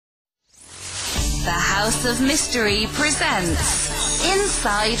House of Mystery presents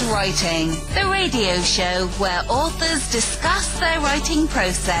Inside Writing, the radio show where authors discuss their writing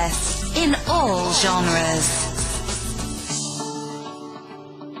process in all genres.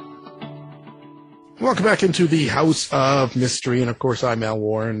 Welcome back into the House of Mystery, and of course I'm Al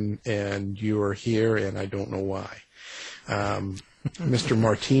Warren, and you are here, and I don't know why. Mr.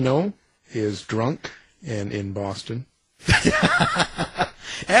 Martino is drunk and in Boston.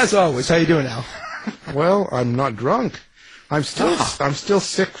 As always, how you doing, Al? Well, I'm not drunk. I'm still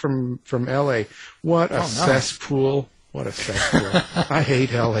sick from LA. What a cesspool! What a cesspool! I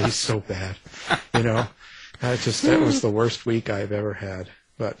hate LA so bad. You know, that was the worst week I've ever had.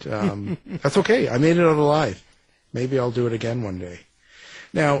 But that's okay. I made it out alive. Maybe I'll do it again one day.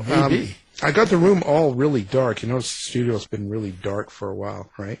 Now, I got the room all really dark. You notice the studio's been really dark for a while,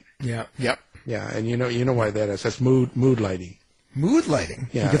 right? Yeah. Yep. Yeah, and you know why that is. That's mood lighting. Mood lighting?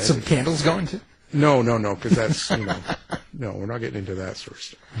 Yeah. You get some candles going, too? No, because that's, no, we're not getting into that sort of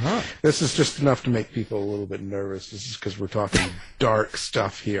stuff. Huh. This is just enough to make people a little bit nervous. This is because we're talking dark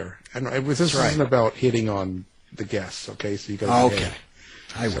stuff here. And this isn't about hitting on the guests, okay? So you got to okay.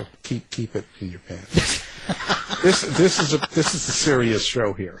 I will. So keep it in your pants. This is a serious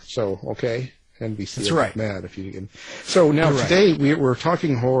show here. So okay, NBC. That's right. Mad if you can. So now today we're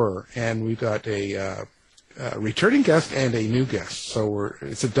talking horror, and we've got a returning guest and a new guest. So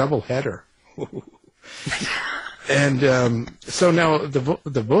it's a double header. And so now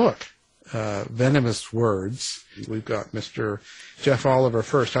the book, Venomous Words. We've got Mr. Jeff Oliver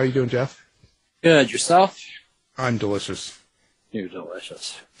first. How are you doing, Jeff? Good. Yourself? I'm delicious. You're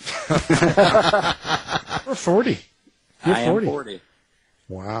delicious. We're 40. You're 40. I am 40.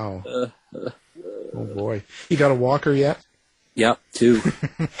 Wow. Oh, boy. You got a walker yet? Yep, 2.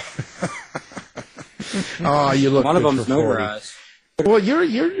 Oh, you look One good of them's for 40. notarized. Well,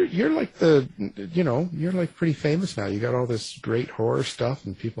 you're like you're like pretty famous now. You got all this great horror stuff,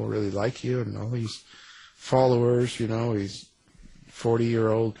 and people really like you, and all these followers. He's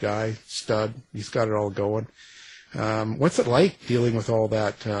 40-year-old guy, stud. He's got it all going. What's it like dealing with all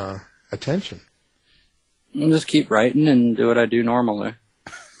that attention? I'll just keep writing and do what I do normally.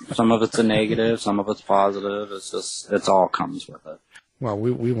 Some of it's a negative, some of it's positive. It's all comes with it. Well,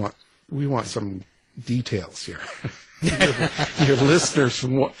 we want some details here. Your listeners,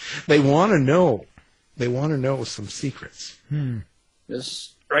 they want to know. They want to know some secrets.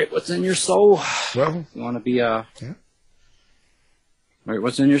 Just write what's in your soul. Well, you want to be write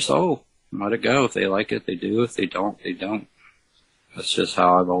what's in your soul. Let it go. If they like it, they do. If they don't, they don't. That's just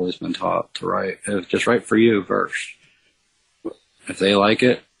how I've always been taught to write. Just write for you first. If they like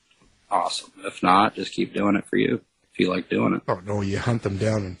it, awesome. If not, just keep doing it for you. If you like doing it. Oh, no, you hunt them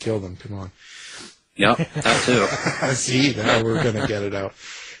down and kill them. Come on. Yep, that too. See, now we're going to get it out.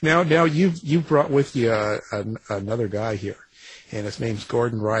 Now you've brought with you another guy here, and his name's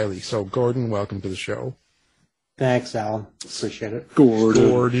Gordon Reilly. So, Gordon, welcome to the show. Thanks, Alan. Appreciate it.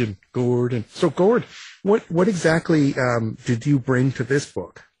 Gordon. So, Gord, what exactly did you bring to this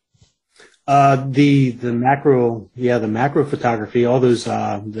book? The macro photography, all those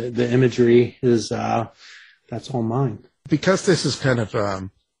the imagery is that's all mine. Because this is kind of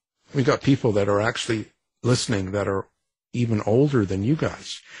we got people that are actually listening that are even older than you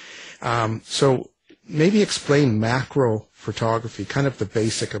guys. So maybe explain macro photography, kind of the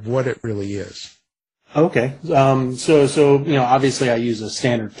basic of what it really is. Okay. So obviously I use a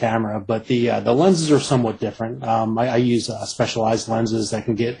standard camera, but the lenses are somewhat different. I use specialized lenses that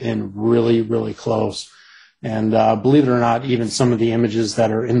can get in really, really close. And believe it or not, even some of the images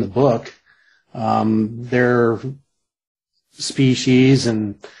that are in the book, they're species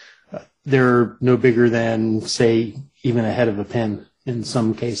and they're no bigger than, say, even a head of a pin in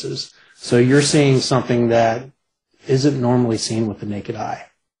some cases. So you're seeing something that isn't normally seen with the naked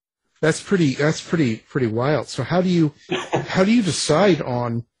eye. That's pretty wild. So how do you decide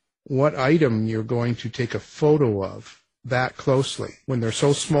on what item you're going to take a photo of that closely when they're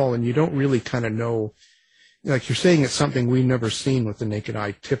so small and you don't really kind of know? Like you're saying, it's something we've never seen with the naked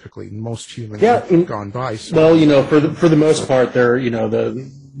eye. Typically, most humans have gone by. So. Well, for the most part, they're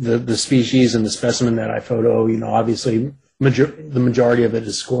the species and the specimen that I photo. Obviously, the majority of it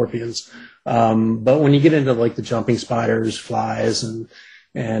is scorpions. But when you get into like the jumping spiders, flies, and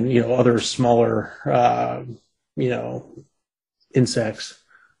other smaller insects,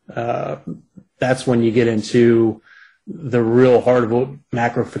 that's when you get into the real heart of what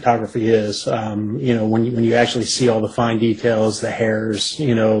macro photography is. When you actually see all the fine details, the hairs,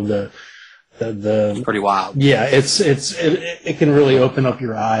 It's pretty wild. Yeah, it can really open up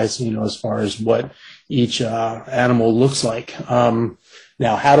your eyes, as far as what each animal looks like.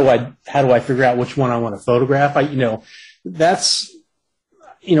 Now, how do I figure out which one I want to photograph? I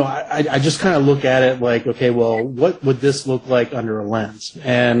just kind of look at it like, okay, well, what would this look like under a lens?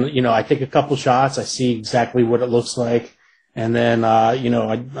 And, I take a couple shots, I see exactly what it looks like. And then,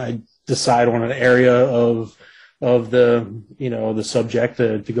 I decide on an area of the, the subject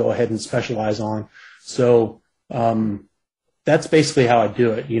to go ahead and specialize on. So, that's basically how I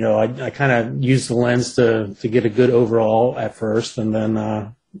do it. I kind of use the lens to get a good overall at first, and then,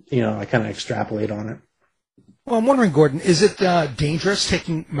 I kind of extrapolate on it. Well, I'm wondering, Gordon, is it dangerous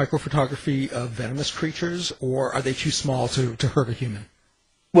taking microphotography of venomous creatures, or are they too small to hurt a human?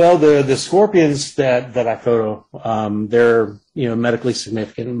 Well, the scorpions that I photo, they're medically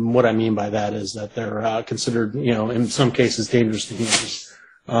significant. And what I mean by that is that they're considered, in some cases, dangerous to humans.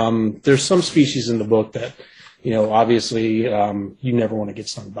 There's some species in the book that, obviously, you never want to get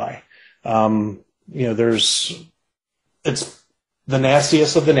stung by. It's the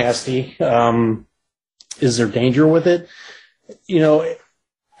nastiest of the nasty. Is there danger with it?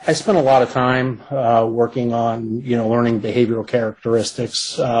 I spent a lot of time working on, learning behavioral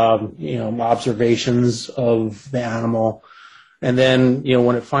characteristics, observations of the animal. And then,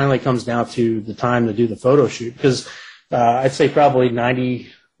 when it finally comes down to the time to do the photo shoot, because I'd say probably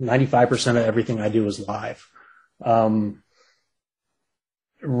 95% of everything I do is live.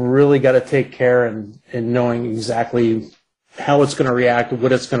 Really got to take care in knowing exactly how it's going to react,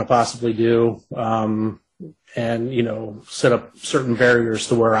 what it's going to possibly do, and, set up certain barriers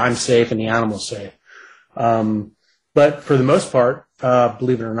to where I'm safe and the animal's safe. But for the most part,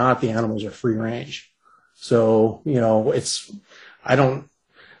 believe it or not, the animals are free range. So, I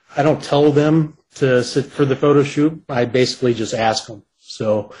don't tell them to sit for the photo shoot. I basically just ask them.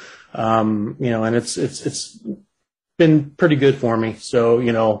 So, and it's been pretty good for me.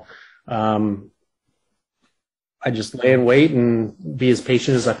 So, I just lay in wait and be as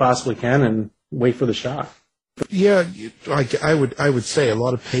patient as I possibly can and wait for the shot. Yeah, I would say a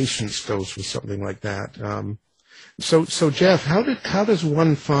lot of patience goes with something like that. So Jeff, how does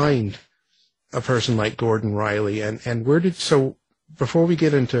one find a person like Gordon Reilly, and before we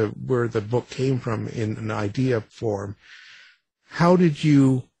get into where the book came from in an idea form, how did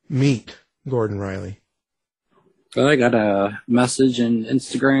you meet Gordon Reilly? Well, I got a message in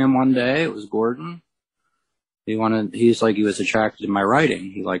Instagram one day. It was Gordon. He was attracted to my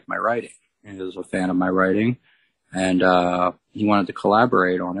writing. He liked my writing. He was a fan of my writing. And he wanted to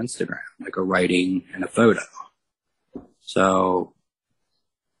collaborate on Instagram, like a writing and a photo. So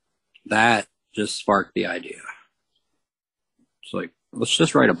that just sparked the idea. It's like, let's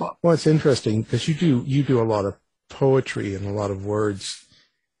just write a book. Well, it's interesting because you do a lot of poetry and a lot of words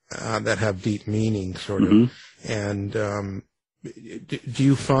that have deep meaning, sort of. Mm-hmm. And do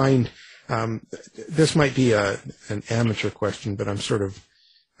you find this might be an amateur question, but I'm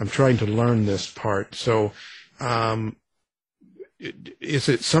trying to learn this part. So, is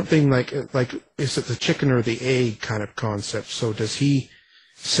it something like is it the chicken or the egg kind of concept? So does he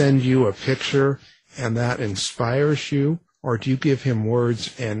send you a picture and that inspires you, or do you give him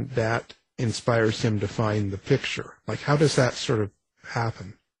words and that inspires him to find the picture? Like, how does that sort of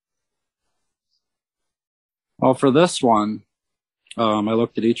happen? Well, for this one, I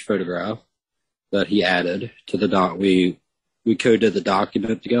looked at each photograph that he added to the doc. We coded the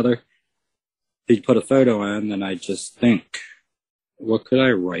document together. He'd put a photo in, and I just think, what could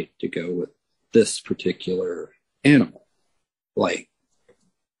I write to go with this particular animal? Like,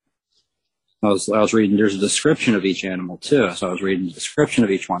 I was reading, there's a description of each animal too. So I was reading the description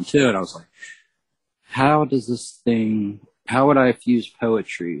of each one too, and I was like, how would I fuse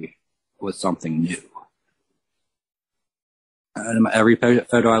poetry with something new? And every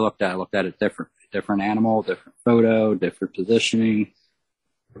photo I looked at it different animal, different photo, different positioning.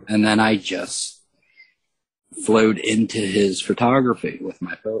 And then I just flowed into his photography with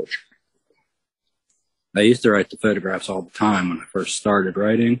my poetry. I used to write the photographs all the time when I first started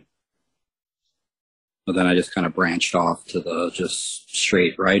writing. But then I just kind of branched off to the just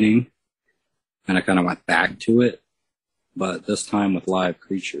straight writing. And I kind of went back to it. But this time with live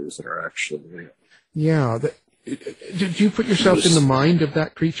creatures that are actually real. Yeah. Did you put yourself in the mind of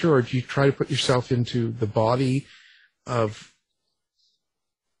that creature, or do you try to put yourself into the body of...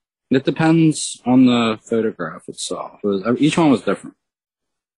 It depends on the photograph itself. Each one was different.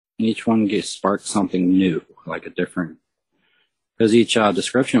 And each one sparked something new, like a different... Because each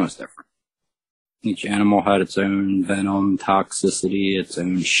description was different. Each animal had its own venom, toxicity, its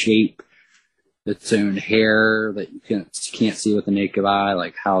own shape, its own hair that you can't see with the naked eye.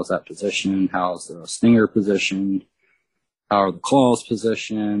 Like, how's that positioned? How's the stinger positioned? How are the claws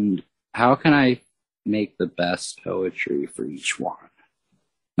positioned? How can I make the best poetry for each one?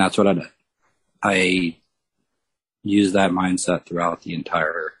 That's what I did. I used that mindset throughout the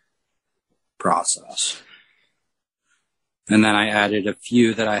entire process. And then I added a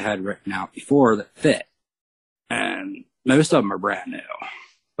few that I had written out before that fit. And most of them are brand new.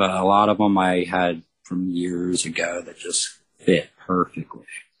 But a lot of them I had from years ago that just fit perfectly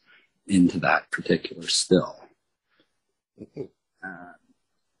into that particular still.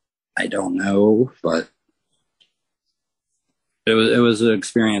 I don't know, but it was an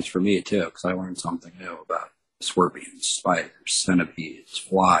experience for me too, because I learned something new about scorpions, spiders, centipedes,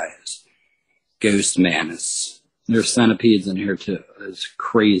 flies, ghost menace. There's centipedes in here too. It's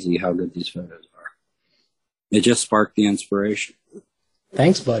crazy how good these photos are. It just sparked the inspiration.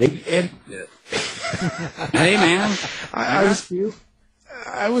 Thanks, buddy. And Yeah. Hey, man. I was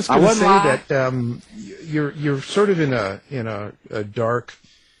going to say that you're sort of in a dark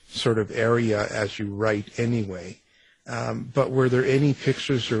sort of area as you write anyway. But were there any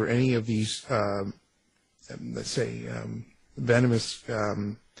pictures or any of these, let's say, venomous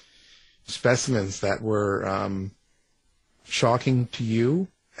specimens that were shocking to you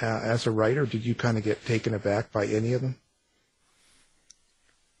as a writer? Did you kind of get taken aback by any of them?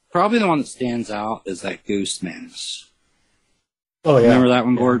 Probably the one that stands out is that ghost menace. Oh, yeah. Remember that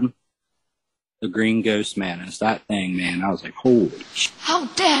one, Gordon? The green ghost menace. That thing, man, I was like, holy shit. How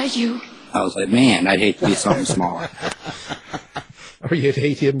dare you? I was like, man, I'd hate to be something smaller. Or you'd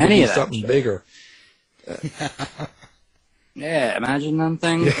hate him to be something bigger. Yeah, imagine them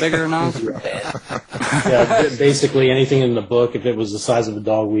things bigger than us. Yeah, basically anything in the book, if it was the size of a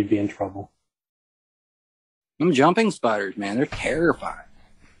dog, we'd be in trouble. Them jumping spiders, man, they're terrifying.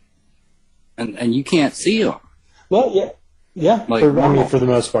 And you can't see them. Well, yeah. Yeah, Like, for the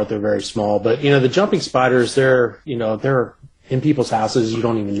most part, they're very small. But, the jumping spiders, they're in people's houses. You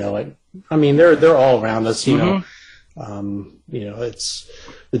don't even know it. I mean, they're all around us, you know. It's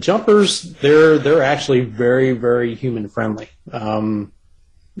the jumpers, they're actually very, very human friendly.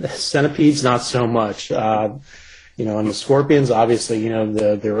 Centipedes, not so much. And the scorpions, obviously,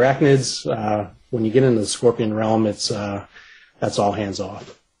 the arachnids, when you get into the scorpion realm, that's all hands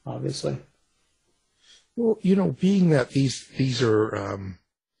off, obviously. Well, being that these are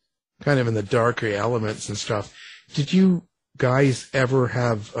kind of in the darker elements and stuff, did you guys ever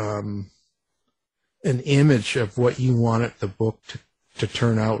have an image of what you wanted the book to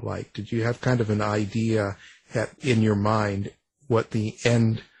turn out like? Did you have kind of an idea in your mind what the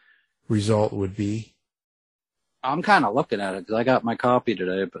end result would be? I'm kind of looking at it because I got my copy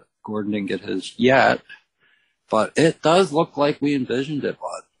today, but Gordon didn't get his yet. But it does look like we envisioned it,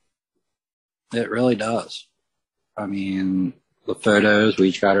 bud. It really does. I mean, the photos, we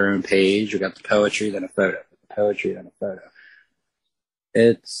each got our own page. We got the poetry, then a photo. The poetry, then a photo.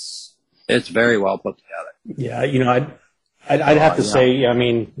 It's very well put together. Yeah, I'd have to say, I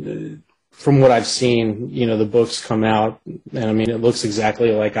mean, from what I've seen, the books come out, and I mean, it looks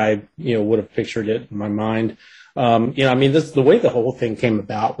exactly like I, would have pictured it in my mind. I mean, the way the whole thing came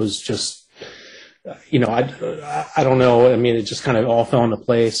about was just, I don't know. I mean, it just kind of all fell into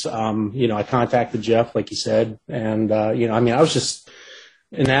place. I contacted Jeff, like you said, and, I mean, I was just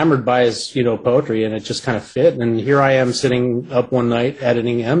enamored by his, poetry, and it just kind of fit. And here I am sitting up one night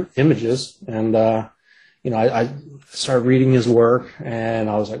editing images, and, I started reading his work, and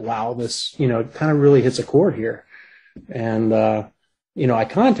I was like, wow, this, kind of really hits a chord here. And, I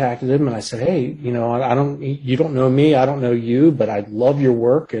contacted him and I said, hey, you don't know me, I don't know you, but I love your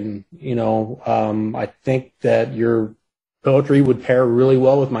work. And, I think that your poetry would pair really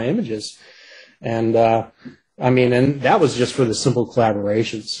well with my images. And, and that was just for the simple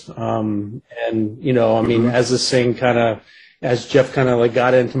collaborations. As this thing as Jeff kind of like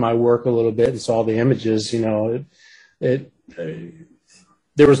got into my work a little bit and saw the images,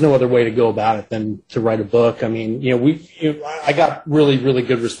 there was no other way to go about it than to write a book. I mean, I got really, really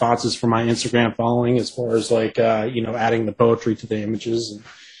good responses from my Instagram following as far as like, adding the poetry to the images.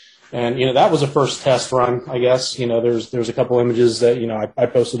 And that was a first test run, I guess. There's a couple images that, I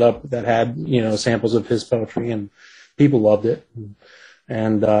posted up that had, samples of his poetry, and people loved it.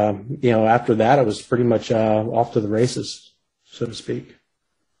 And, after that, it was pretty much off to the races, so to speak.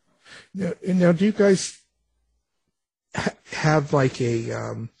 Now, do you guys have like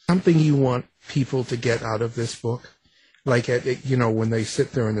a something you want people to get out of this book? Like, when they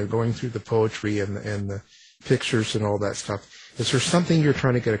sit there and they're going through the poetry and the pictures and all that stuff, is there something you're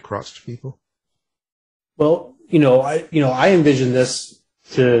trying to get across to people? Well, I envision this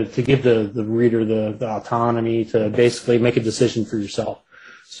to give the reader the autonomy to basically make a decision for yourself.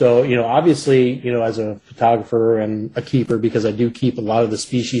 So, obviously, as a photographer and a keeper, because I do keep a lot of the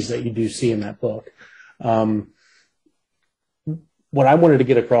species that you do see in that book, what I wanted to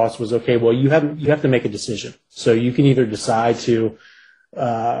get across was, okay, well, you have to make a decision. So you can either decide to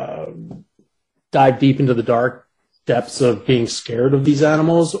dive deep into the dark depths of being scared of these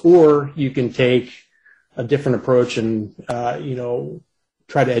animals, or you can take a different approach and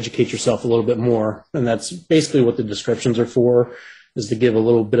try to educate yourself a little bit more. And that's basically what the descriptions are for, is to give a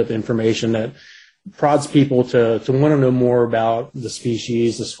little bit of information that prods people to want to know more about the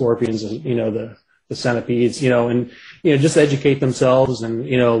species, the scorpions, the centipedes, and just educate themselves and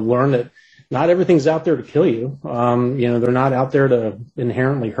learn that not everything's out there to kill you. They're not out there to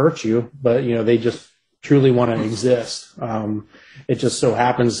inherently hurt you, but they just truly want to exist. It just so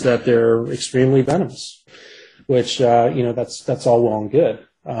happens that they're extremely venomous, which that's all well and good.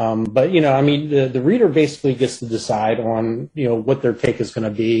 But the reader basically gets to decide on what their take is going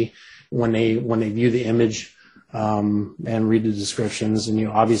to be when they view the image and read the descriptions, and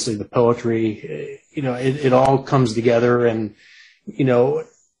obviously the poetry. It all comes together, and you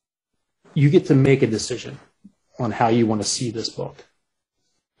get to make a decision on how you want to see this book.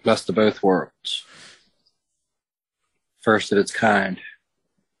 Best of both worlds. First of its kind,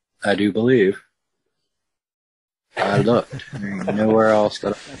 I do believe. I looked. There's nowhere else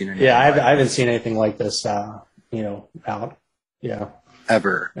that I've seen anything. Yeah, I haven't seen anything like this, out. Yeah.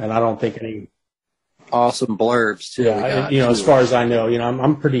 Ever. And I don't think any. Awesome blurbs, too. Yeah, as far as I know,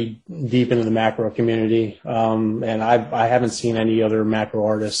 I'm pretty deep into the macro community, and I haven't seen any other macro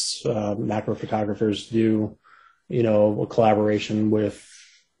artists, macro photographers do, a collaboration with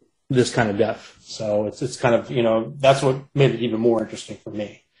this kind of depth. So it's kind of, that's what made it even more interesting for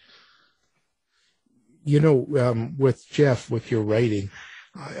me. With Jeff, with your writing,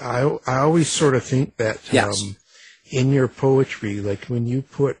 I always sort of think that yes. In your poetry, like when you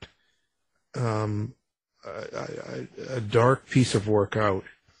put a dark piece of work out,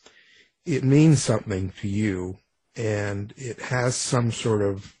 it means something to you, and it has some sort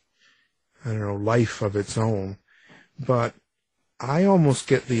of, life of its own. But I almost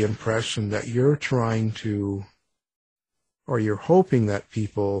get the impression that you're trying to, or you're hoping that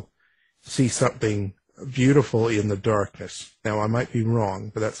people see something beautiful in the darkness. Now, I might be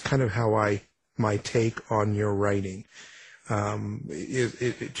wrong, but that's kind of how my take on your writing. Do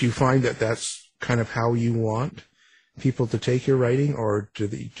you find that that's kind of how you want people to take your writing, or do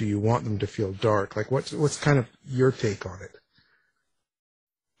you want them to feel dark? Like, what's kind of your take on it?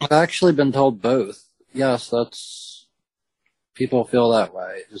 I've actually been told both. Yes, people feel that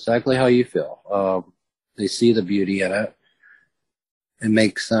way. Exactly how you feel. They see the beauty in it. It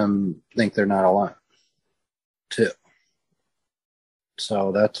makes them think they're not alone, too.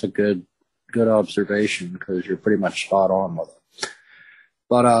 So that's a good observation, because you're pretty much spot on with it.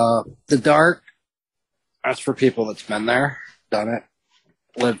 But the dark, that's for people that's been there, done it,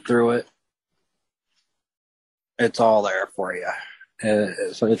 lived through it. It's all there for you.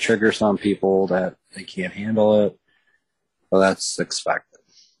 So it triggers some people that they can't handle it. Well, that's expected.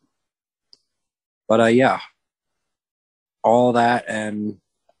 But all that and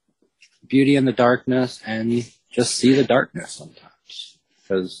beauty in the darkness, and just see the darkness sometimes,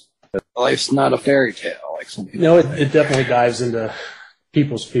 because life's not a fairy tale like some people. It definitely dives into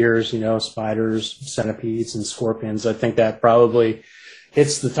people's fears. Spiders, centipedes, and scorpions. I think that probably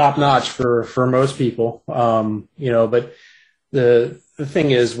hits the top notch for most people. But the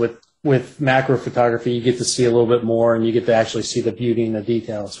thing is with macro photography, you get to see a little bit more, and you get to actually see the beauty in the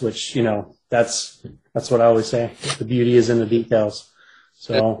details, which, that's what I always say. The beauty is in the details.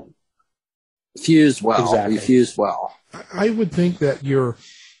 So fused well. Exactly. We fused well. I would think that your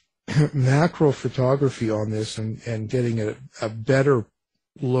macro photography on this and getting a better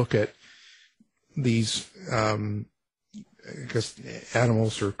look at these, I guess,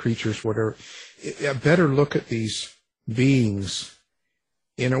 animals or creatures, whatever, a better look at these beings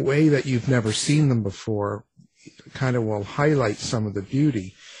in a way that you've never seen them before, kind of will highlight some of the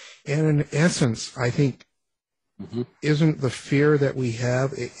beauty. And in essence, I think, isn't the fear that we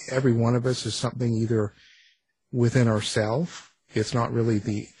have, every one of us, is something either within ourselves. It's not really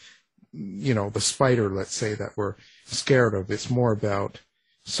the spider, let's say, that we're scared of. It's more about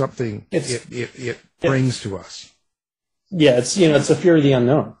something it brings to us. Yeah, it's a fear of the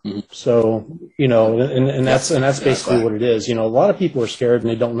unknown. Mm-hmm. So and that's basically what it is. A lot of people are scared and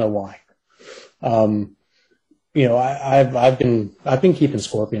they don't know why. I've been keeping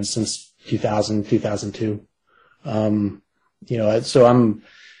scorpions since 2000, 2002. So I'm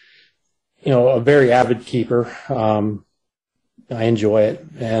a very avid keeper. I enjoy it,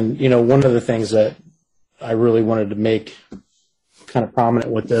 and one of the things that I really wanted to make kind of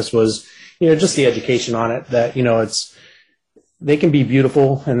prominent with this was just the education on it. That they can be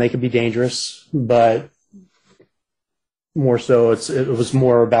beautiful and they can be dangerous, but more so it was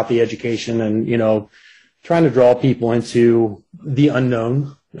more about the education and, trying to draw people into the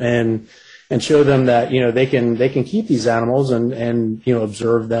unknown and show them that, they can keep these animals and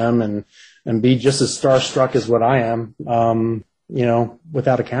observe them and be just as starstruck as what I am,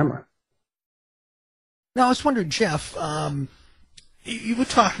 without a camera. Now, I was wondering, Jeff, you were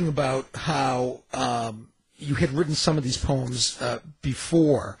talking about how you had written some of these poems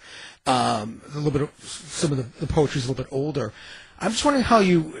before. A little bit of some of the poetry is a little bit older. I'm just wondering how do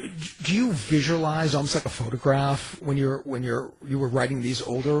you visualize almost like a photograph when you were writing these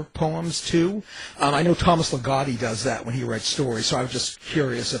older poems too? I know Thomas Ligotti does that when he writes stories, so I was just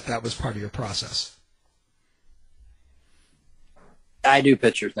curious if that was part of your process. I do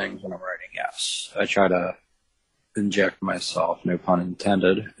picture things when I'm writing, yes. I try to inject myself, no pun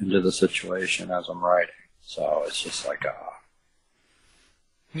intended, into the situation as I'm writing. So it's just like kind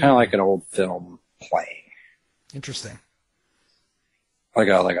of like an old film playing. Interesting. Like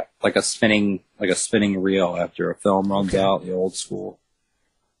a spinning reel after a film runs out, the old school.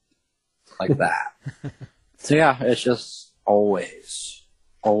 Like that. So yeah, it's just always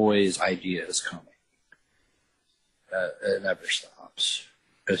ideas coming. It never stops.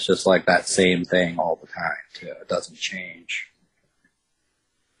 It's just like that same thing all the time, too. It doesn't change.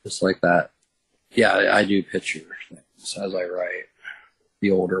 Just like that. Yeah, I do picture things as I write.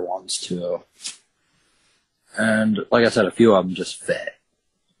 The older ones, too. And like I said, a few of them just fit.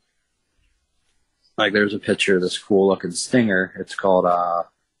 Like there's a picture of this cool-looking stinger. It's called,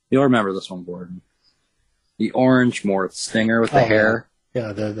 you'll remember this one, Gordon. The orange morph stinger with the hair.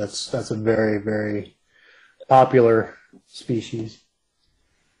 Yeah, that's a very, very popular species.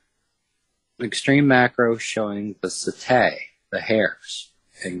 Extreme macro showing the setae, the hairs,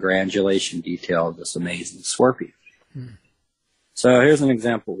 and granulation detail of this amazing scorpion. So here's an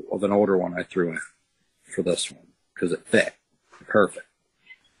example of an older one I threw in for this one because it fit perfect.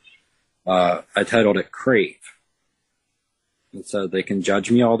 I titled it Crave. And so they can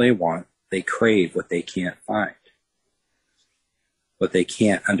judge me all they want. They crave what they can't find. What they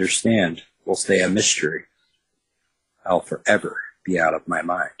can't understand will stay a mystery. I'll forever be out of my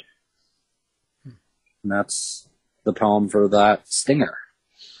mind. And that's the poem for that stinger.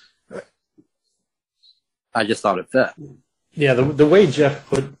 I just thought it fit. Yeah, the way Jeff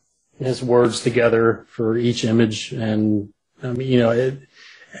put his words together for each image, and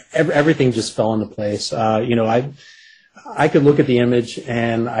everything just fell into place. I could look at the image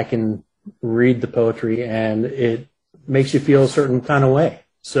and I can read the poetry, and it makes you feel a certain kind of way.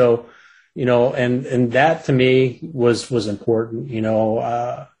 So, and that to me was important.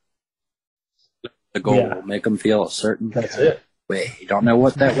 The goal will make them feel a certain That's it. way. You don't know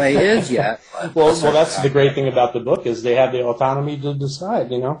what that way is yet. Well, that's the great thing about the book is they have the autonomy to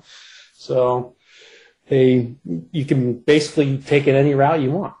decide. So you can basically take it any route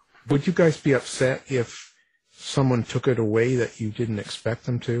you want. Would you guys be upset if someone took it away that you didn't expect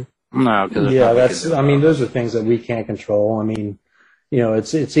them to? No, because those are things that we can't control.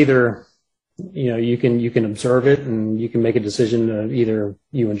 It's either you can observe it and you can make a decision to either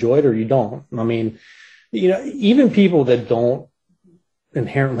you enjoy it or you don't. Even people that don't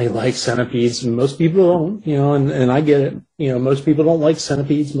inherently like centipedes, and most people don't, and I get it. Most people don't like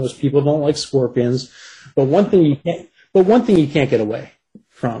centipedes, most people don't like scorpions, but one thing you can't get away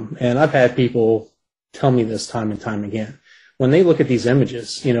from, and I've had people tell me this time and time again, when they look at these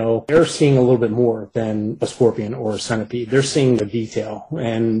images, they're seeing a little bit more than a scorpion or a centipede. They're seeing the detail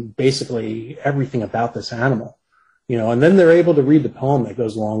and basically everything about this animal, and then they're able to read the poem that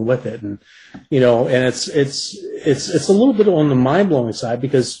goes along with it. And, and it's a little bit on the mind blowing side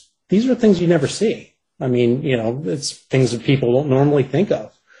because these are things you never see. It's things that people don't normally think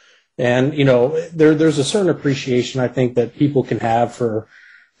of. And, there's a certain appreciation I think that people can have for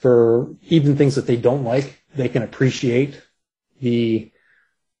even things that they don't like. They can appreciate the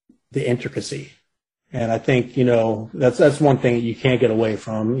intricacy. And I think, that's one thing that you can't get away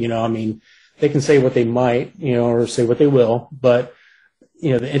from. They can say what they might, or say what they will, but,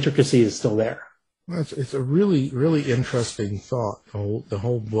 the intricacy is still there. Well, it's a really, really interesting thought, the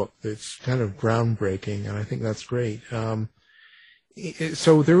whole book. It's kind of groundbreaking, and I think that's great.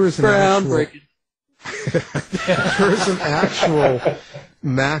 So there is there is an actual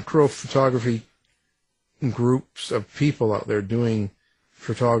macro photography groups of people out there doing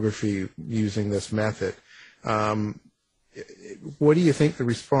photography using this method. What do you think the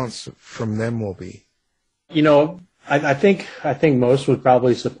response from them will be? I think most would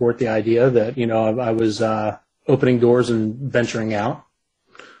probably support the idea that, I was opening doors and venturing out.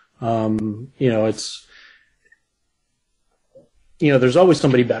 there's always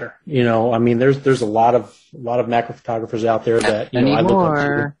somebody better. I mean, there's a lot of macro photographers out there that I look up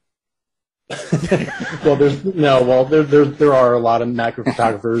to. Well, there are a lot of macro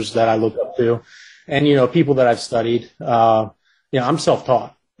photographers that I look up to, and people that I've studied. I'm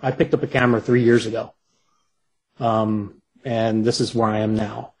self-taught. I picked up a camera 3 years ago, and this is where I am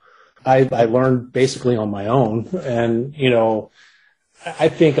now. I learned basically on my own, and I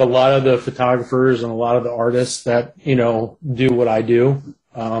think a lot of the photographers and a lot of the artists that do what I do,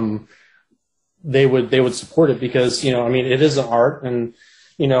 they would support it because I mean, it is an art, and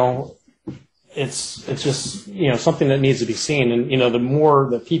it's just something that needs to be seen, and the more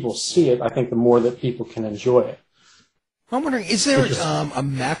that people see it, I think the more that people can enjoy it. I'm wondering, is there a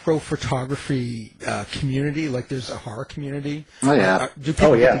macro photography community? Like there's a horror community? Oh yeah. Do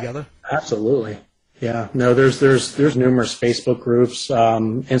people get together? Absolutely. Yeah. No, there's numerous Facebook groups,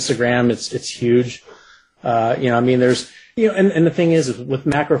 Instagram. It's huge. I mean, there's and the thing is with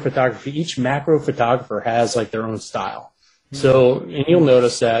macro photography, each macro photographer has like their own style. So, and you'll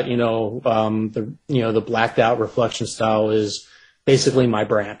notice that the blacked out reflection style is basically my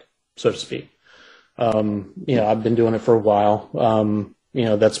brand, so to speak. I've been doing it for a while.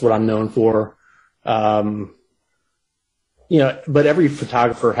 That's what I'm known for. But every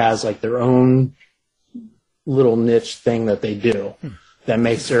photographer has like their own little niche thing that they do that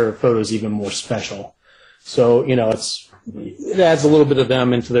makes their photos even more special. So, it adds a little bit of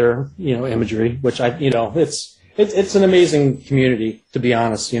them into their, imagery, which it's an amazing community, to be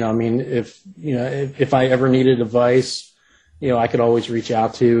honest. I mean, if I ever needed advice, I could always reach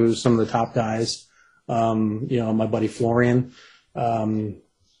out to some of the top guys. My buddy Florian,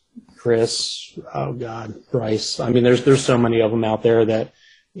 Chris, Bryce. I mean, there's so many of them out there that,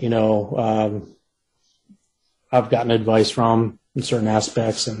 I've gotten advice from in certain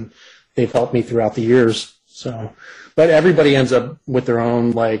aspects, and they've helped me throughout the years. So, but everybody ends up with their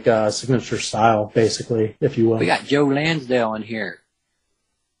own signature style, basically, if you will. We got Joe Lansdale in here.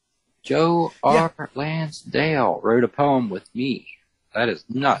 Joe R. Lansdale wrote a poem with me. That is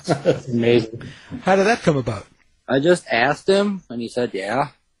nuts. That's amazing. How did that come about? I just asked him, and he said,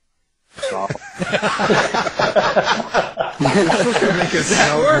 yeah. So. Make it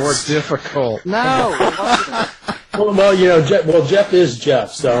sound more difficult. No, it wasn't. Jeff is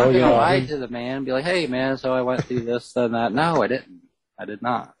Jeff, so I'm gonna lie to the man and be like, "Hey, man, so I went through this and that." No, I didn't. I did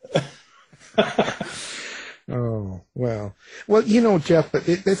not. Oh, well, Jeff,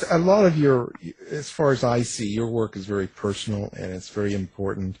 it's a lot of as far as I see, your work is very personal and it's very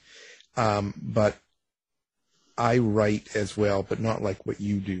important. But I write as well, but not like what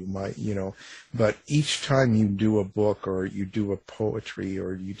you do. But each time you do a book or you do a poetry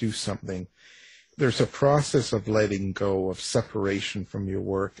or you do something, there's a process of letting go, of separation from your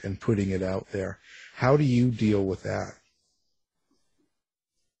work and putting it out there. How do you deal with that?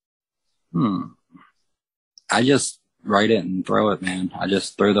 I just write it and throw it, man. I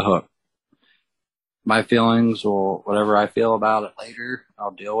just throw the hook. My feelings or whatever I feel about it later,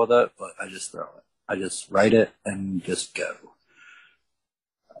 I'll deal with it, but I just throw it. I just write it and just go.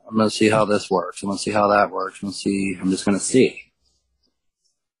 I'm going to see how this works. I'm going to see how that works. I'm just going to see.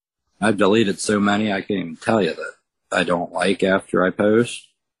 I've deleted so many, I can't even tell you that I don't like after I post.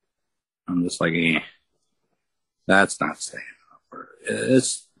 I'm just like, that's not staying up.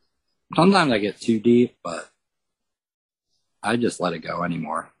 Sometimes I get too deep, but I just let it go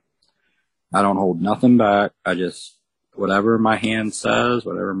anymore. I don't hold nothing back. I just, whatever my hand says,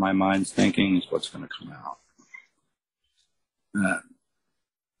 whatever my mind's thinking is what's going to come out.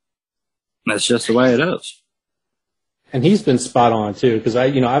 That's just the way it is. And he's been spot on too, because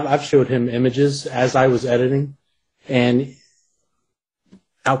I've showed him images as I was editing, and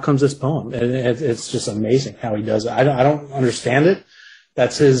out comes this poem, and it's just amazing how he does it. I don't understand it.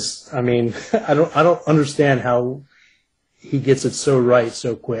 That's his. I mean, I don't understand how he gets it so right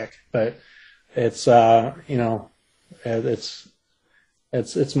so quick, but it's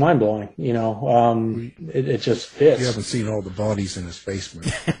it's mind blowing. It just fits. You haven't seen all the bodies in his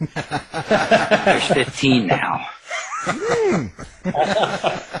basement. There's 15 now.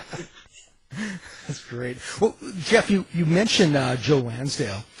 That's great. Well, Jeff, you mentioned Joe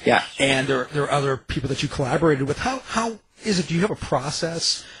Lansdale. Yeah. And there are other people that you collaborated with. How is it? Do you have a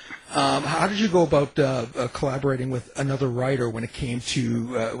process? How did you go about collaborating with another writer when it comes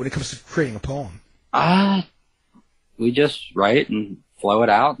to creating a poem? We just write and flow it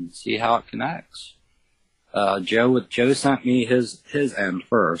out and see how it connects. Joe sent me his end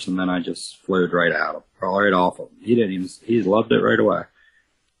first, and then I just flowed right off of him. He loved it right away.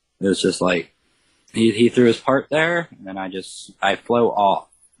 It was just like, he threw his part there, and then I flow off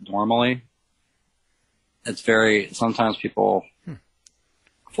normally. it's very, sometimes people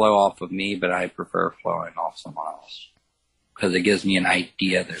flow off of me, but I prefer flowing off someone else because it gives me an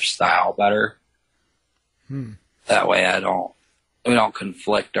idea of their style better. That way we don't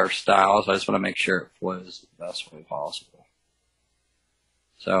conflict our styles. I just want to make sure it flows the best way possible.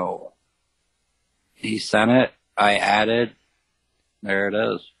 So he sent it. I added. There it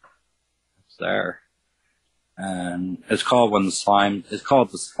is. It's there. And it's called The Slime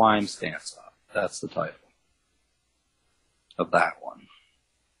Stance Up. That's the title of that one.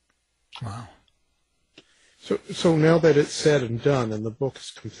 Wow. So now that it's said and done and the book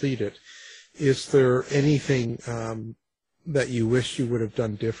is completed, is there anything that you wish you would have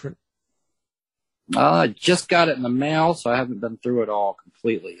done different? I just got it in the mail, so I haven't been through it all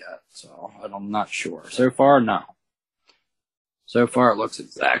completely yet. So I'm not sure. So far, no. So far, it looks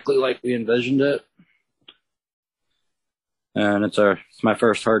exactly like we envisioned it. And it's my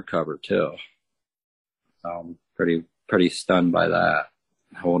first hardcover, too. I'm pretty stunned by that.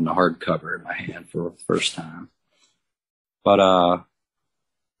 Holding a hardcover in my hand for the first time. But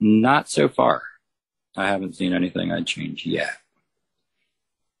not so far. I haven't seen anything I'd change yet.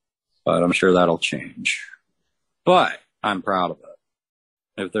 But I'm sure that'll change. But I'm proud of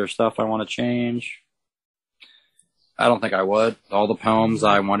it. If there's stuff I want to change, I don't think I would. All the poems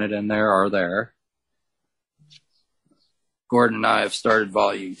I wanted in there are there. Gordon and I have started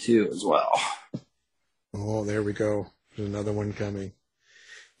volume 2 as well. Oh, there we go. There's another one coming.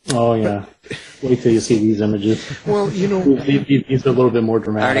 Oh, yeah. Wait till you see these images. Well, you know... These are a little bit more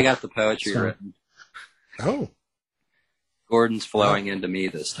dramatic. I already got the poetry written. Oh. Gordon's flowing into me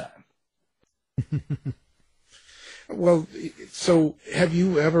this time. Well, so have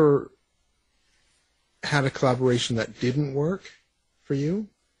you ever had a collaboration that didn't work for you?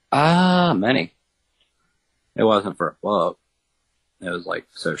 Many. It wasn't for a book. It was like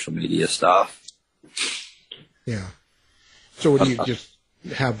social media stuff. Yeah. So what do you just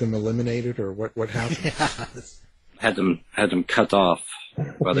have them eliminated, or what happened? Had them cut off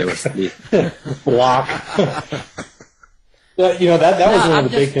while they were asleep. Block. That was one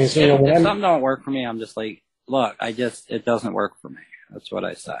of the big things. If something don't work for me, I'm just like, look, it doesn't work for me. That's what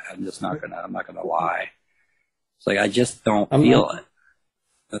I say. I'm not gonna lie. It's like I just don't feel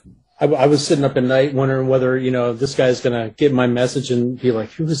it. I was sitting up at night wondering whether, this guy's going to get my message and be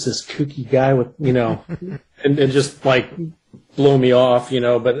like, who is this kooky guy with, and just like blow me off,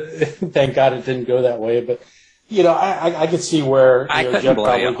 but thank God it didn't go that way. But, I could see where Jeff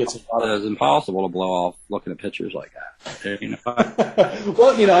probably gets involved. It was impossible to blow off looking at pictures like that.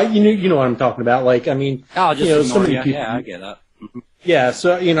 Well, you know what I'm talking about. Like, I mean, just so many people. Yeah, I get that. Yeah,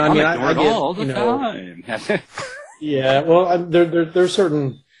 so, I get all the time. Yeah, well, there's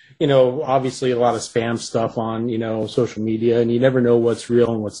certain, obviously a lot of spam stuff on, social media, and you never know what's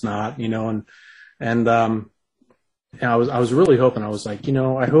real and what's not, and I was really hoping, I was like,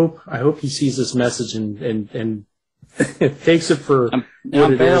 I hope he sees this message and takes it for. I'm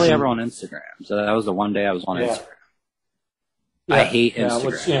barely ever on Instagram, so that was the one day I was on Instagram. Yeah. I hate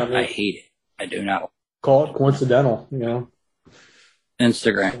Instagram. I hate it. I do not call it coincidental,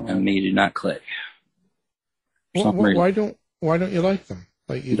 Instagram and me do not click. Why don't you like them?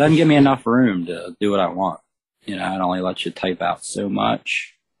 Like, it doesn't give me enough room to do what I want. It only lets you type out so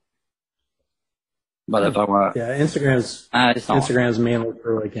much. But if I want, Instagram's mainly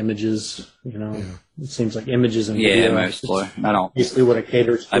for like images. It seems like images and video. Yeah, mostly. I don't. Basically, what it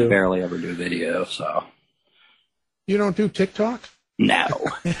caters to. I barely ever do video, so. You don't do TikTok? No.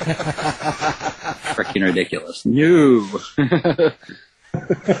 Freaking ridiculous. No.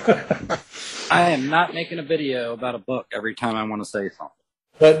 I am not making a video about a book every time I want to say something.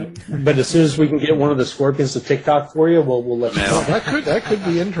 But as soon as we can get one of the scorpions to TikTok for you, we'll let you know. That could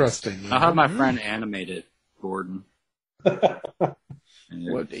be interesting. I'll have my friend animate it, Gordon. Now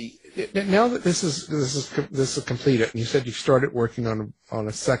that this is completed, and you said you started working on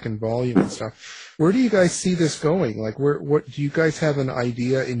a second volume and stuff, where do you guys see this going? Like, what do you guys have an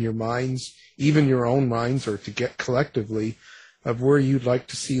idea in your minds, even your own minds, or to get collectively, of where you'd like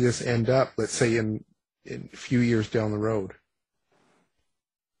to see this end up? Let's say in a few years down the road.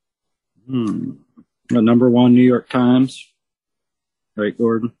 The number one New York Times, right,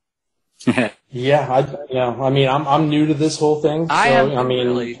 Gordon? Yeah. I mean, I'm new to this whole thing. So,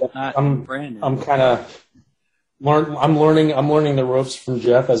 I'm kind of I'm learning the ropes from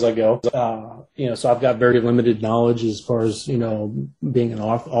Jeff as I go. So I've got very limited knowledge as far as being an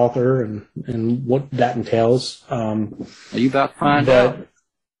author and what that entails. Are you about to find out?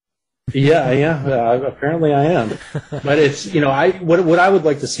 Yeah. Apparently I am. But it's what I would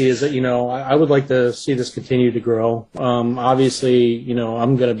like to see is that I would like to see this continue to grow. Obviously,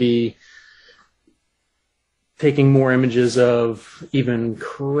 I'm going to be taking more images of even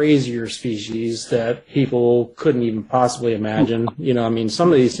crazier species that people couldn't even possibly imagine. I mean,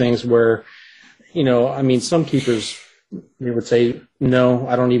 some of these things where, I mean, some keepers, they would say, no,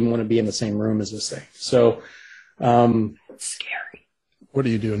 I don't even want to be in the same room as this thing. So, Scary. What are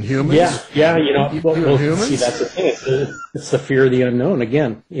you doing, humans? Yeah, well, humans? See, that's the thing. It's the fear of the unknown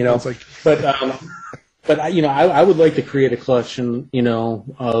again, It's like... But I would like to create a collection,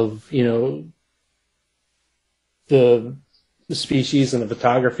 of, the species and the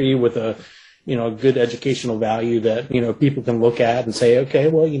photography with a, good educational value that, people can look at and say, okay,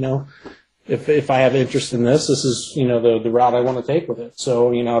 well, if I have interest in this is, the route I want to take with it.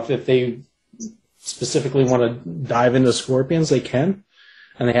 So, if they specifically want to dive into scorpions, they can,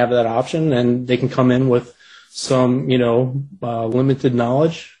 and they have that option, and they can come in with some, limited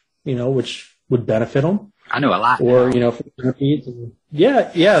knowledge, which would benefit them. I know a lot. Or,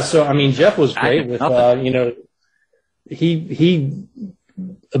 yeah. So, I mean, Jeff was great with, he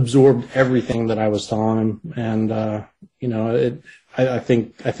absorbed everything that I was telling him, and I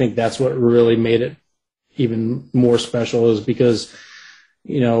think that's what really made it even more special, is because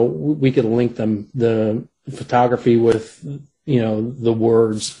we could link the photography with the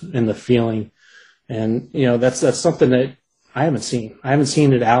words and the feeling, and that's something that I haven't seen. I haven't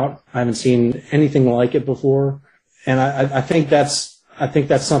seen it out. I haven't seen anything like it before, and I think that's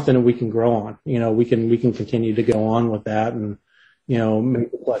something that we can grow on. We can continue to go on with that and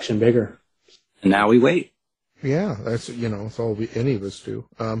make the collection bigger. And now we wait. Yeah, that's it's all any of us do.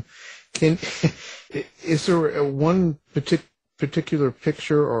 Is there one particular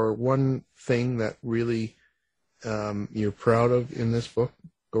picture or one thing that really you're proud of in this book,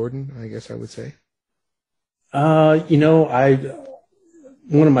 Gordon? I guess I would say. One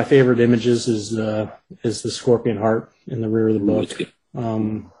of my favorite images is the scorpion heart in the rear of the book.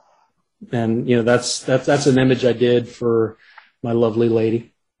 And that's an image I did for my lovely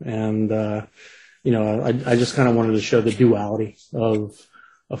lady, and I just kind of wanted to show the duality of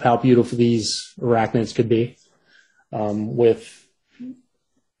how beautiful these arachnids could be, with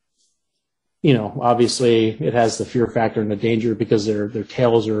obviously it has the fear factor and the danger because their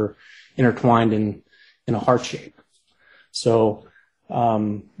tails are intertwined in a heart shape. So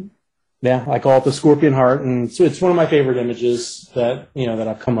I call it the scorpion heart, and so it's one of my favorite images that that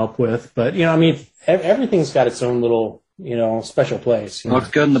I've come up with. But I mean, everything's got its own little special place.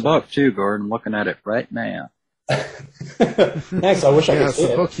 Looks good in the book too, Gordon. Looking at it right now. Thanks. I wish I could see it.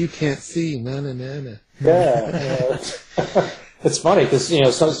 It's a book you can't see. Na. Yeah. It's funny because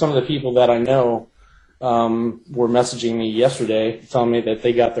some of the people that I know were messaging me yesterday, telling me that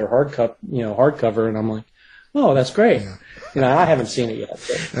they got their hardcover, and I'm like, oh, that's great. Yeah. I haven't seen it yet.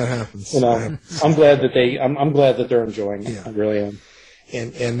 But, that happens. I'm glad that I'm glad that they're enjoying it. Yeah. I really am.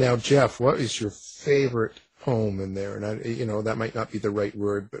 And now, Jeff, what is your favorite poem in there? And that might not be the right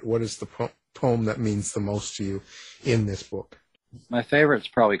word, but what is the poem that means the most to you in this book? My favorite's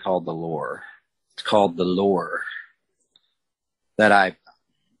probably called The Lore. It's called The Lore. That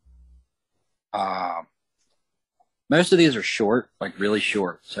most of these are short, like really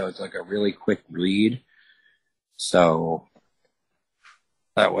short, so it's like a really quick read. So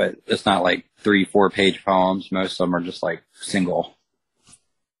that way, it's not like 3-4 page poems. Most of them are just like single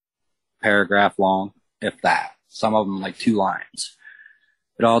paragraph long, if that. Some of them like 2 lines.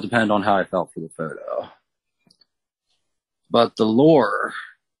 It all depends on how I felt for the photo. But The Lore,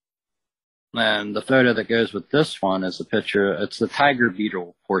 and the photo that goes with this one is a picture. It's the tiger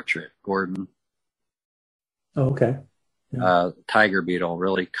beetle portrait, Gordon. Oh, okay. Yeah. Tiger beetle,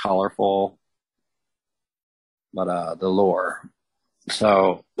 really colorful. But The Lore.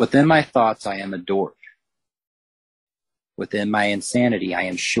 So within my thoughts, I am adored. Within my insanity, I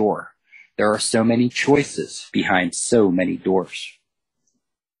am sure. There are so many choices behind so many doors.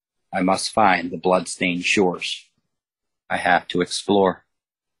 I must find the blood-stained shores. I have to explore.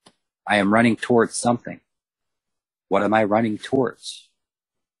 I am running towards something. What am I running towards?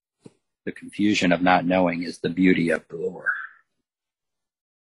 The confusion of not knowing is the beauty of the lore.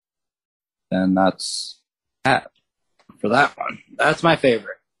 And that's that for that one. That's my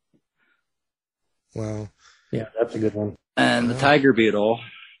favorite. Wow. Yeah, that's a good one. And the tiger beetle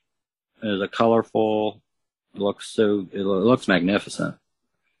is a colorful, it looks magnificent.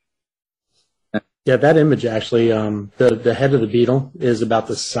 Yeah, that image actually, the head of the beetle is about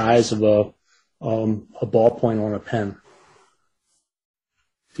the size of a ballpoint on a pen.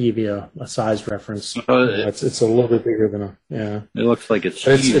 To give you a size reference, it's a little bit bigger than It looks like it's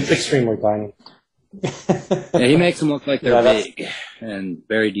extremely tiny. Yeah, he makes them look like they're big and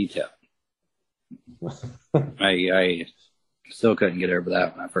very detailed. I Still couldn't get over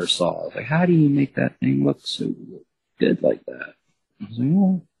that when I first saw it. I was like, how do you make that thing look so good like that? I was like,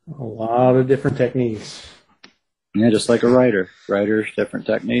 oh. A lot of different techniques. Yeah, just like a writer. Writers, different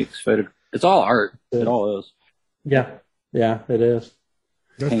techniques. It's all art. It all is. Yeah, it is.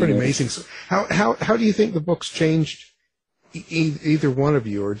 That's pretty amazing. So how do you think the book's changed either one of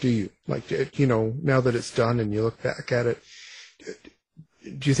you, or do you? Like, now that it's done and you look back at it,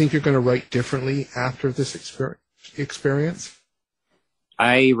 do you think you're going to write differently after this experience?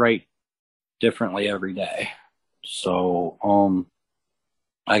 I write differently every day. So,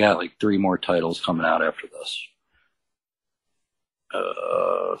 I got like 3 more titles coming out after this.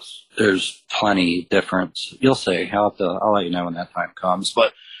 There's plenty difference. You'll see. I'll let you know when that time comes.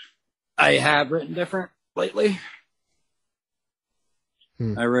 But I have written different lately.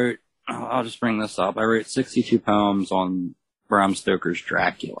 I'll just bring this up. I wrote 62 poems on Bram Stoker's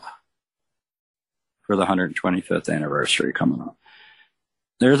Dracula for the 125th anniversary coming up.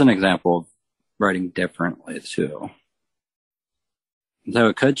 There's an example of writing differently too. So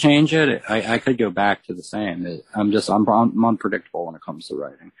it could change it. I could go back to the same. I'm unpredictable when it comes to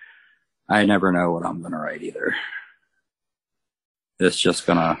writing. I never know what I'm going to write either. It's just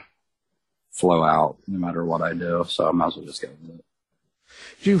going to flow out no matter what I do. So I might as well just go with it.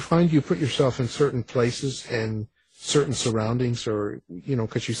 Do you find you put yourself in certain places and certain surroundings, or,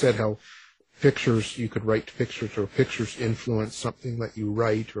 because you said how pictures, you could write pictures, or pictures influence something that you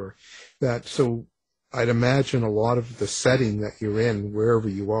write, or that. So I'd imagine a lot of the setting that you're in, wherever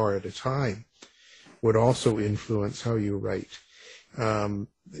you are at a time, would also influence how you write. Do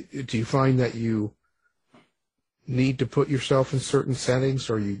you find that you need to put yourself in certain settings,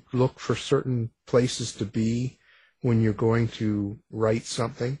 or you look for certain places to be when you're going to write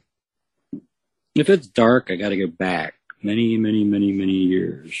something? If it's dark, I got to go back many, many, many, many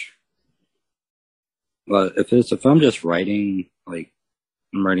years. But if I'm just writing, like,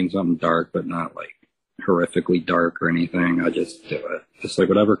 I'm writing something dark, but not like horrifically dark or anything, I just do it. Just like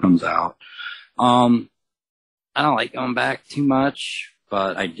whatever comes out. I don't like going back too much,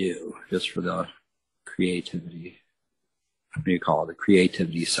 but I do, just for the creativity. What do you call it? The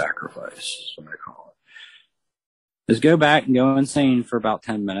creativity sacrifice is what I call it. Just go back and go insane for about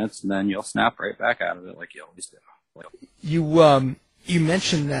 10 minutes, and then you'll snap right back out of it like you always do. You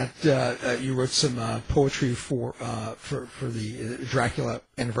mentioned that you wrote some poetry for the Dracula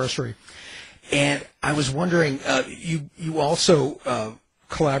anniversary, and I was wondering, you also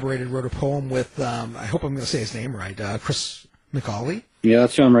wrote a poem with, I hope I'm going to say his name right, Chris McCauley. Yeah,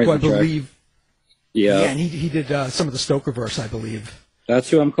 that's who I'm writing. Who I believe. Yeah, and he did some of the Stoker verse, I believe. That's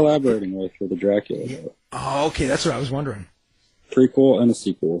who I'm collaborating with for the Dracula. Yeah. Oh, okay, that's what I was wondering. Prequel and a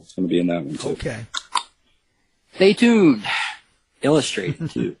sequel. It's going to be in that one too. Okay. Stay tuned. Illustrated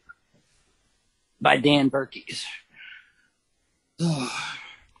too by Dan Berkey's. Yeah,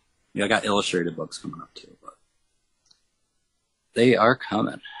 I got illustrated books coming up too, but they are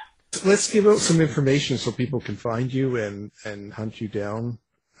coming. Let's give out some information so people can find you and hunt you down,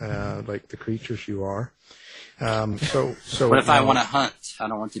 like the creatures you are. So. What if I want to hunt? I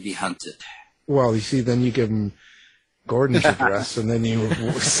don't want to be hunted. Well, you see, then you give them Gordon's address, and then you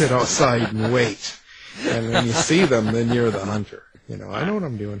sit outside and wait. And when you see them, then you're the hunter. I know what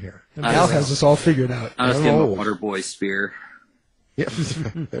I'm doing here. Al has this all figured out. I was getting a water boy spear. Yeah,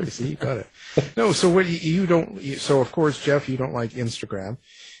 there you see, you got it. No, so what you don't. So of course, Jeff, you don't like Instagram,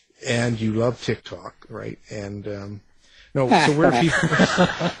 and you love TikTok, right? And no, so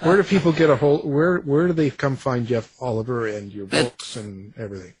where do people get a hold? Where do they come find Jeff Oliver and your books and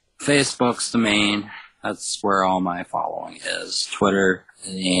everything? Facebook's the main. That's where all my following is. Twitter,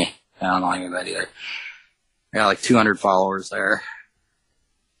 I don't like that either. I got like 200 followers there.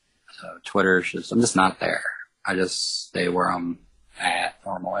 So Twitter's I'm just not there. I just stay where I'm at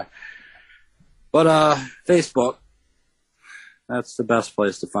normally. But Facebook, that's the best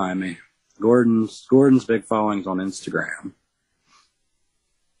place to find me. Gordon's big followings on Instagram.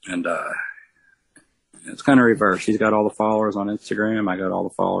 And it's kind of reversed. He's got all the followers on Instagram. I got all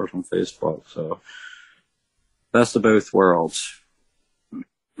the followers on Facebook. So best of both worlds.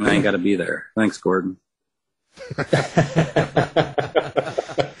 I ain't got to be there. Thanks, Gordon.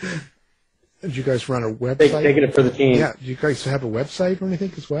 Did you guys run a website? Taking it for the team. Yeah. Do you guys have a website or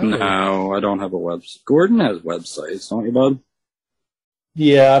anything as well? No, I don't have a website. Gordon has websites, don't you, bud?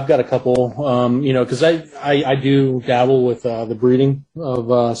 Yeah, I've got a couple. Because I do dabble with the breeding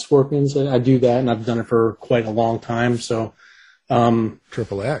of scorpions. I do that, and I've done it for quite a long time. So,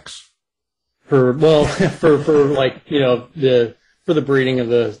 Triple X. For the breeding of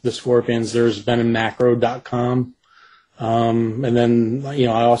the scorpions, there's venommacro.com. And then, I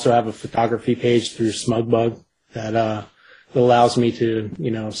also have a photography page through Smugbug that allows me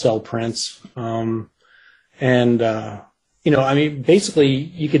to sell prints. Basically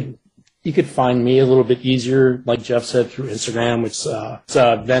you could find me a little bit easier, like Jeff said, through Instagram, which it's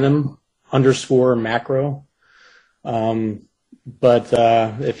Venom_macro. But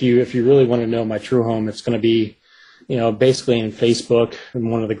if you really want to know my true home, it's going to be, basically in Facebook in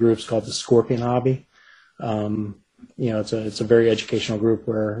one of the groups called the Scorpion Hobby. It's a very educational group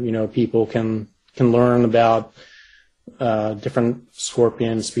where people can learn about different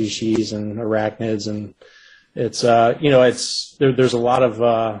scorpion species and arachnids, and it's there's a lot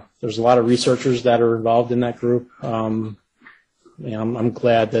of researchers that are involved in that group. I'm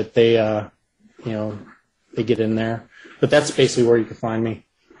glad that they get in there, but that's basically where you can find me.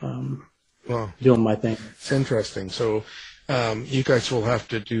 Doing my thing. It's interesting. So you guys will have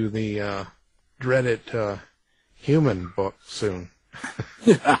to do the dreaded human book soon.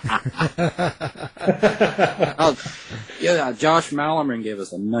 Josh Mallerman gave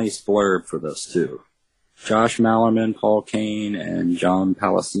us a nice blurb for this too. Josh Mallerman, Paul Kane, and John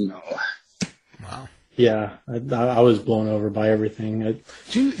Palacino. Wow. Yeah, I was blown over by everything. What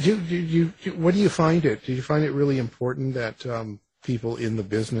do you find it? Do you find it really important that people in the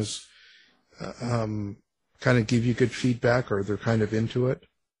business kind of give you good feedback, or they're kind of into it?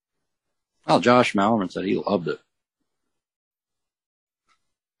 Well, Josh Mallerman said he loved it.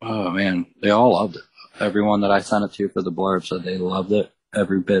 Oh man, they all loved it. Everyone that I sent it to for the blurb said they loved it,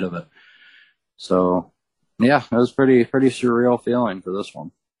 every bit of it. So, yeah, it was pretty surreal feeling for this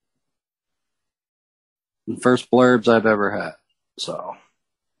one. The first blurbs I've ever had. So.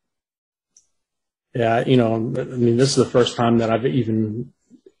 Yeah, this is the first time that I've even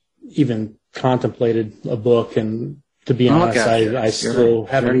contemplated a book, and to be honest, I still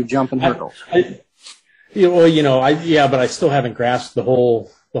haven't. Already jumping hurdles. But I still haven't grasped the whole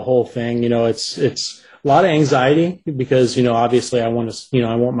thing. It's a lot of anxiety because obviously I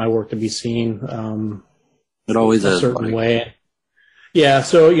want my work to be seen. It always a is, certain buddy. way. Yeah,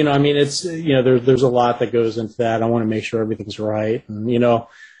 so it's there's a lot that goes into that. I want to make sure everything's right,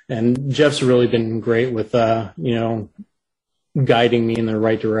 and Jeff's really been great with guiding me in the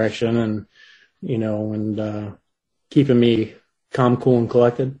right direction, and keeping me calm, cool, and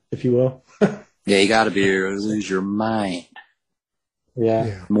collected, if you will. Yeah, you got to lose your mind.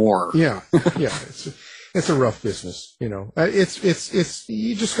 Yeah. More. Yeah. It's a rough business, It's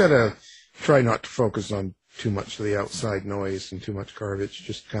you just gotta try not to focus on too much of the outside noise and too much garbage.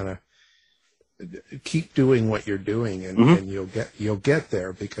 Just kind of keep doing what you're doing, and you'll get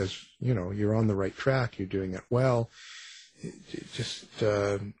there because you're on the right track. You're doing it well. Just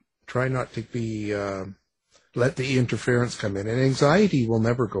try not to be let the interference come in, and anxiety will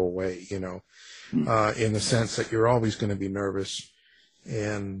never go away. In the sense that you're always going to be nervous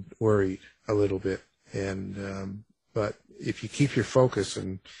and worried a little bit, and but if you keep your focus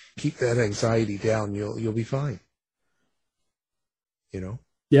and keep that anxiety down, you'll be fine.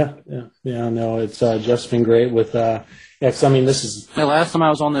 Yeah. No, it's just been great with. This is. The last time I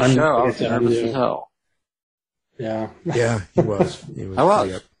was on this show, I was nervous as hell. Yeah. Yeah, he was. I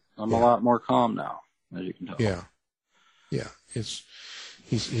was. Yep. I'm a lot more calm now, as you can tell. Yeah. He's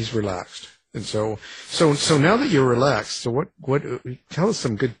relaxed. And so now that you're relaxed, so what tell us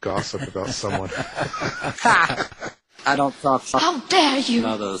some good gossip about someone. I don't talk. How dare you?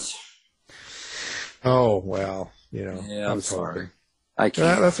 Others. Oh, well, Yeah, I'm sorry. hoping. I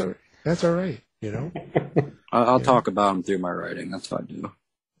can't. That's all right, I'll talk about them through my writing. That's what I do.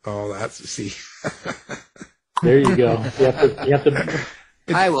 Oh, see. There you go. You have to.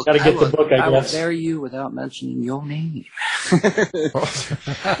 I will. Gotta get the book, I will guess. dare you without mentioning your name.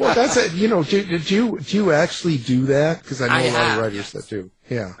 Well, that's it. Do you actually do that? Because I know a lot of writers that do.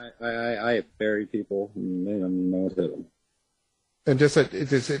 Yeah. I bury people and they don't know what to do. And is it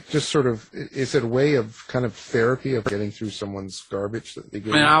just sort of, is it a way of kind of therapy of getting through someone's garbage that they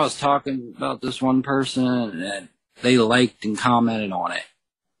get? I was talking about this one person and they liked and commented on it.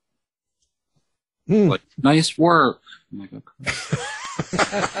 Like, nice work. I'm like, okay.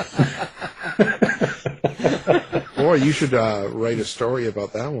 Boy, you should write a story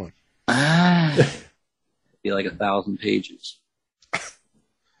about that one. Be like 1,000 pages.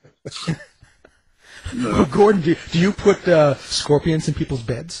 Gordon, do you put scorpions in people's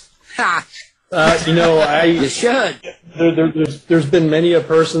beds? You should. There's been many a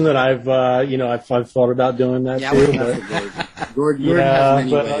person that I've thought about doing that too. But, Gordon has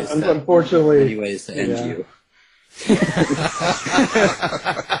many but ways unfortunately, many ways to end you.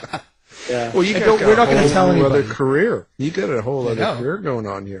 Yeah. Well, we're not going to tell anybody. Other career. You got a whole other career going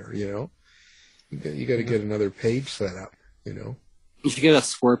on here. You got to get another page set up. You should get a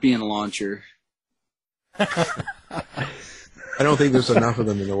scorpion launcher. I don't think there's enough of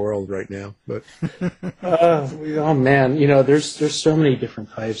them in the world right now. But oh man, there's so many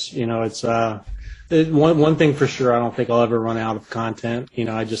different types. It's one thing for sure. I don't think I'll ever run out of content.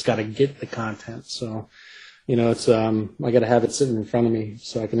 I just got to get the content. So, it's I got to have it sitting in front of me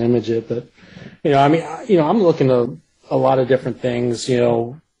so I can image it. But I'm looking at a lot of different things.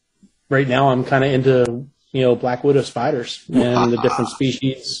 Right now I'm kind of into black widow spiders and the different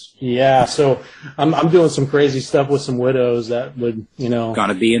species. Yeah, so I'm doing some crazy stuff with some widows that would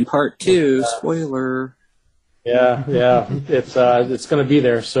Gonna be in part 2. Spoiler. Yeah, it's gonna be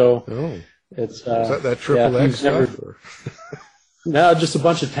there. So it's is that triple X stuff? No, just a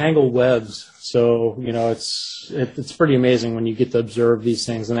bunch of tangled webs. So it's pretty amazing when you get to observe these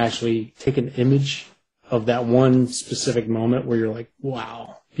things and actually take an image of that one specific moment where you're like,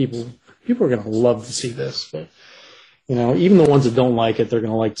 wow, people are going to love to see this. But, even the ones that don't like it, they're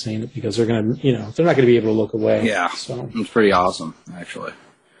going to like seeing it because they're going to, they're not going to be able to look away. Yeah. So it's pretty awesome, actually.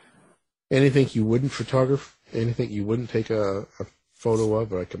 Anything you wouldn't photograph? Anything you wouldn't take a photo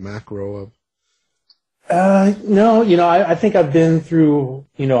of, like a macro of? No, I think I've been through,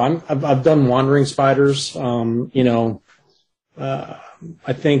 I've done wandering spiders. I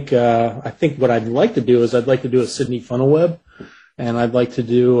think what I'd like to do is I'd like to do a Sydney funnel web, and I'd like to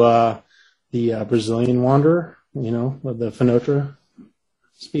do the Brazilian wanderer, of the Phenotra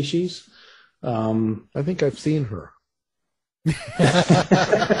species. I think I've seen her.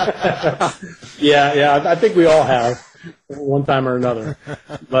 Yeah, I think we all have one time or another.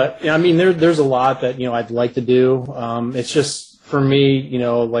 But there's a lot that I'd like to do. It's just for me,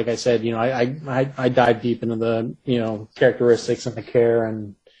 like I said, I dive deep into the characteristics and the care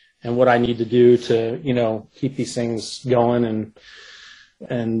and what I need to do to keep these things going and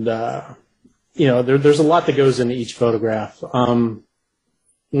there's a lot that goes into each photograph. One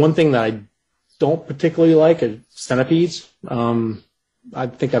thing that I don't particularly like is centipedes. I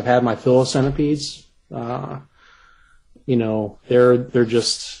think I've had my fill of centipedes. They're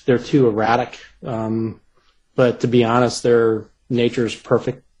too erratic. But to be honest, they're nature's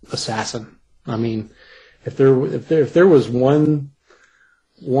perfect assassin. If there was one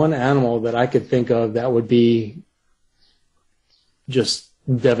animal that I could think of that would be just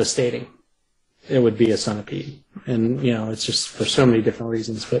devastating, it would be a centipede. And it's just for so many different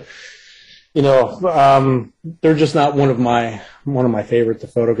reasons. But they're just not one of my favorite to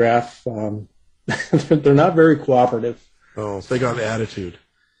photograph. They're not very cooperative. Oh, they got attitude.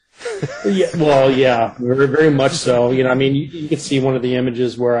 Yeah, very, very much so. You can see one of the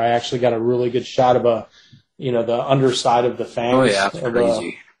images where I actually got a really good shot of the underside of the fangs. Oh yeah, that's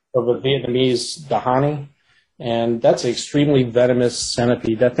crazy. Of a Vietnamese Dahani, and that's an extremely venomous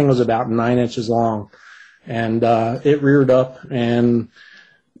centipede. That thing was about 9 inches long, and it reared up, and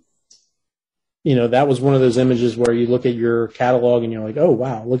that was one of those images where you look at your catalog and you're like, oh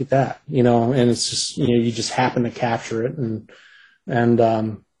wow, look at that, and it's just you just happen to capture it, and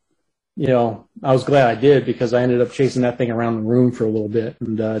I was glad I did because I ended up chasing that thing around the room for a little bit,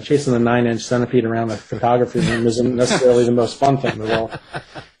 and chasing the 9-inch centipede around a photography room isn't necessarily the most fun thing in the world.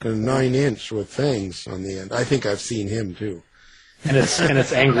 A 9-inch with fangs on the end. I think I've seen him too. And it's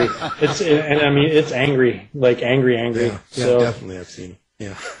angry. It's angry, like angry. Yeah, so, definitely I've seen him.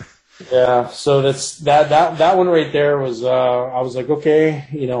 Yeah. Yeah, so that's that one right there was I was like, okay,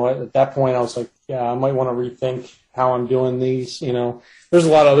 at that point I was like, yeah, I might want to rethink how I'm doing these. There's a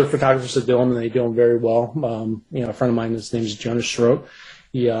lot of other photographers that do them and they do them very well. A friend of mine, his name is Jonas Schroet.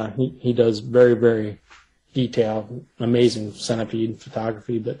 He does very, very detailed, amazing centipede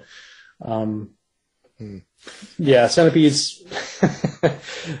photography. But yeah, centipedes,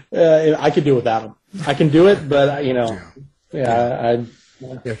 I could do without them. I can do it, but you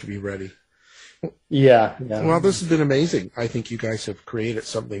have to be ready. Yeah. Well, this has been amazing. I think you guys have created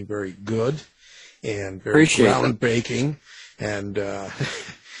something very good and very groundbreaking. And I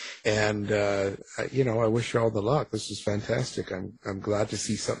wish you all the luck. This is fantastic. I'm glad to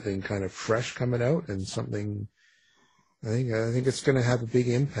see something kind of fresh coming out and something. I think it's going to have a big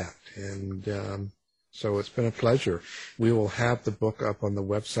impact. And so it's been a pleasure. We will have the book up on the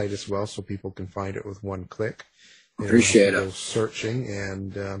website as well, so people can find it with one click. Appreciate it. Searching,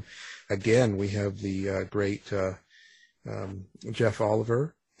 and again, we have the great Jeff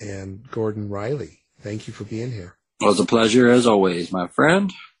Oliver and Gordon Reilly. Thank you for being here. It was a pleasure as always, my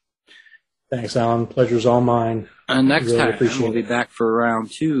friend. Thanks, Alan. Pleasure's all mine. And next time we'll be back for round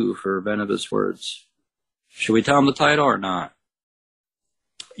 2 for Venomous Words. Should we tell them the title or not?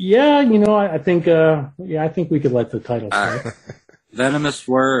 Yeah, I think we could let the title start. Venomous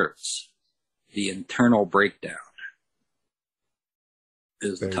Words: The Internal Breakdown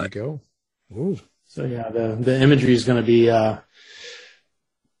is the title. There you go. Ooh. So yeah, the imagery is going to be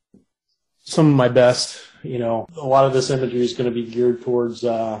some of my best. You know, a lot of this imagery is going to be geared towards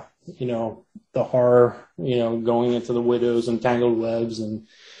you know, the horror, you know, going into the widows and tangled webs, and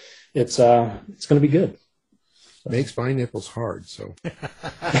it's going to be good. Makes my nipples hard, so.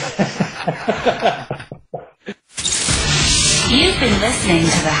 You've been listening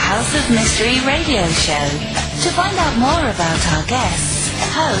to the House of Mystery radio show. To find out more about our guests,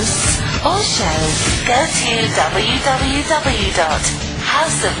 hosts, or show, go to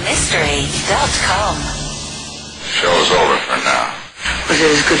www.houseofmystery.com. Show's over for now. Was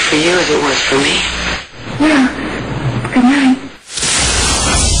it as good for you as it was for me? Well, good night.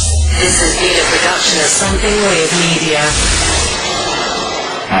 This has been a production of Something Weird Media.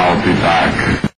 I'll be back.